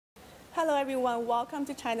Hello everyone, welcome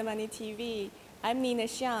to China Money TV. I'm Nina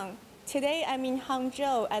Xiang. Today I'm in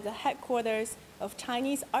Hangzhou at the headquarters of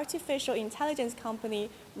Chinese artificial intelligence company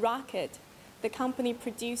Rokid. The company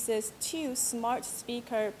produces two smart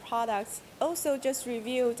speaker products, also just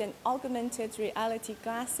revealed an augmented reality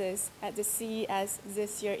glasses at the CES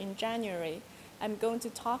this year in January. I'm going to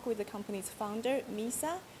talk with the company's founder,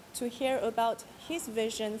 Misa, to hear about his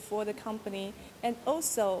vision for the company and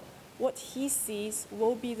also what he sees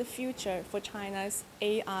will be the future for China's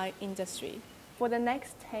AI industry. For the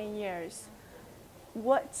next 10 years,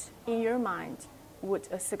 what, in your mind, would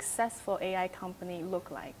a successful AI company look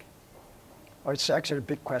like? Oh, it's actually a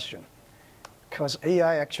big question, because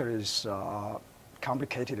AI actually is a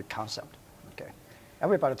complicated concept. Okay,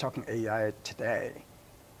 everybody talking AI today,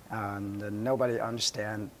 and nobody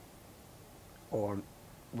understand or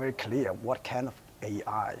very clear what kind of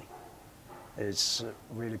AI is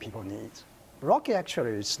really people need. Rokid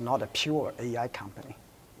actually is not a pure AI company.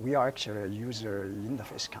 We are actually a user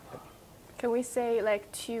interface company. Can we say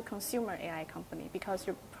like to consumer AI company because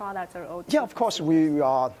your products are all? Yeah, of course we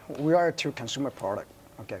are a to consumer product.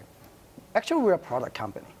 Okay, actually we are a product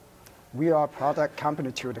company. We are a product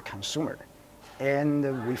company to the consumer,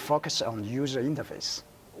 and we focus on user interface.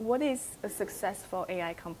 What is a successful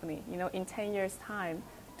AI company? You know, in 10 years' time,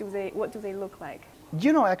 what do they look like?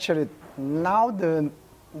 You know, actually, now the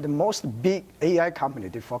most big AI company,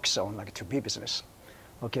 they focus on like 2B business.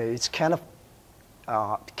 Okay, it's kind of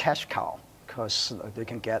cash cow because they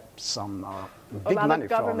can get some big money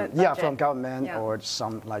from government or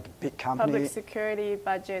some like big company. Public security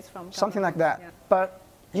budgets from government. Something like that. Yeah. But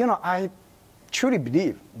you know, I truly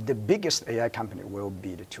believe the biggest AI company will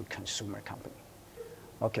be the to consumer company.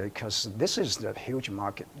 Okay, because this is the huge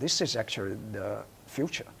market. This is actually the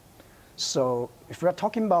future. So if we're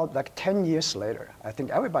talking about like 10 years later, I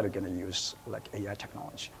think everybody's going to use like AI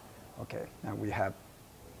technology. Okay, and we have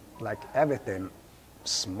like everything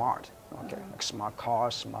smart. Okay, like smart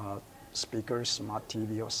cars, smart speakers, smart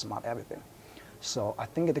TV, or smart everything. So I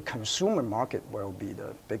think the consumer market will be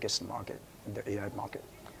the biggest market, the AI market.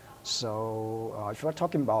 So if we're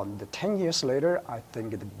talking about the 10 years later, I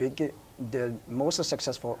think the most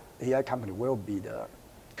successful AI company will be the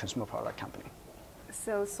consumer product company.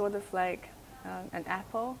 So sort of like an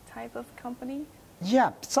Apple type of company?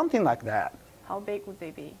 Yeah, something like that. How big would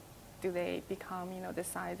they be? Do they become, you know, the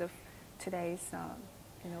size of today's,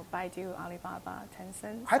 you know, Baidu, Alibaba,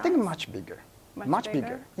 Tencent? I think much bigger. Much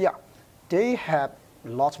bigger. Yeah, they have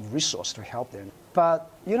lots of resources to help them. But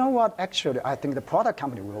you know what? Actually, I think the product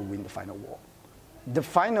company will win the final war. The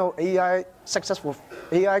final successful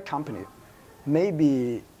AI company may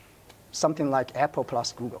be something like Apple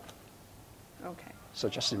plus Google. Okay. So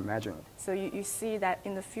just imagine. So you see that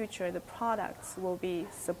in the future, the products will be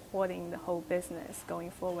supporting the whole business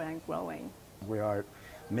going forward and growing. We are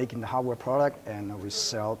making the hardware product, and we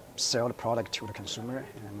sell the product to the consumer,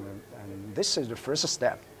 and this is the first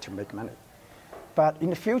step to make money. But in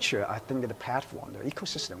the future, I think the platform, the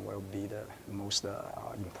ecosystem will be the most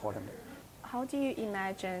important. How do you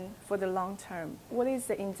imagine for the long term, what is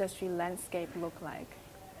the industry landscape look like?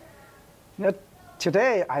 You know,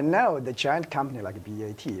 today, I know the giant company like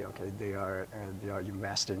BAT, okay, they are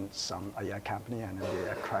investing in some AI company and they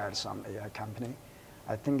acquired some AI company.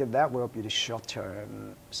 I think that will be the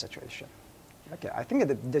short-term situation. Okay, I think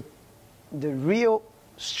the real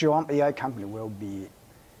strong AI company will be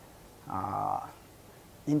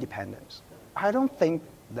independence. I don't think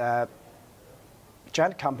that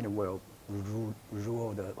giant company will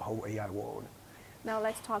rule the whole AI world. Now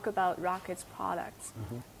let's talk about Rokid's products.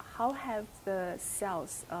 Mm-hmm. How have the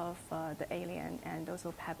sales of the Alien and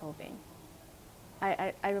also Pebble been?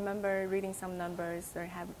 I remember reading some numbers. There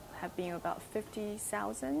have been about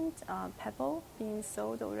 50,000 Pebble being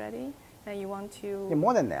sold already. And you want to... Yeah,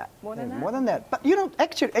 more than that. More than that? More than that. But you know,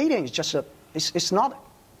 actually Alien is just it's not a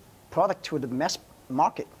product to the mass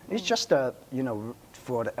market. It's just you know,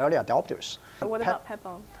 for the early adopters. But what about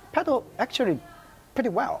Pebble? Pebble actually pretty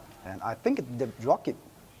well. And I think the Rokid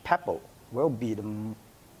Pebble will be the most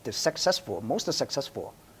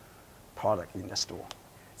successful product in the store.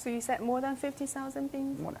 So you said more than 50,000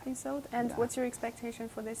 being sold? And yeah. What's your expectation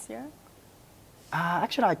for this year?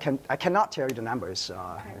 Actually, I cannot tell you the numbers.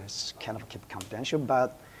 Okay. It's kind of keep confidential.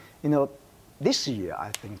 But you know, this year I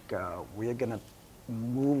think we're gonna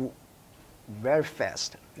move very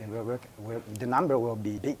fast, and the number will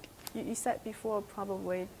be big. You said before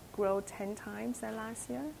probably grow 10 times than last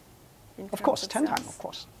year? Of course, 10 times, of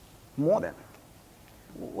course. More than.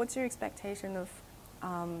 What's your expectation of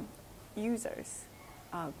users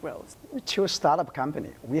growth? To a startup company,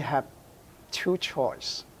 we have two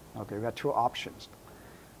choices. Okay, we have two options.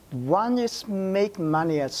 One is make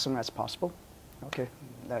money as soon as possible. Okay,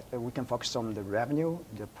 that we can focus on the revenue,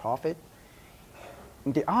 the profit.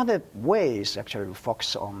 The other way is actually to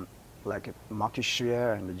focus on like market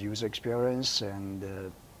share and the user experience and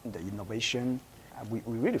the innovation. We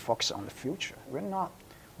really focus on the future. We're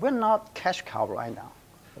not cash cow right now.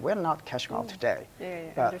 We're not cash cow today.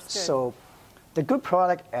 Understood. So the good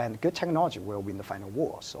product and good technology will win the final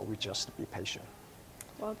war. So we just be patient.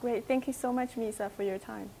 Well, great. Thank you so much, Misa, for your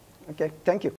time. Okay, thank you.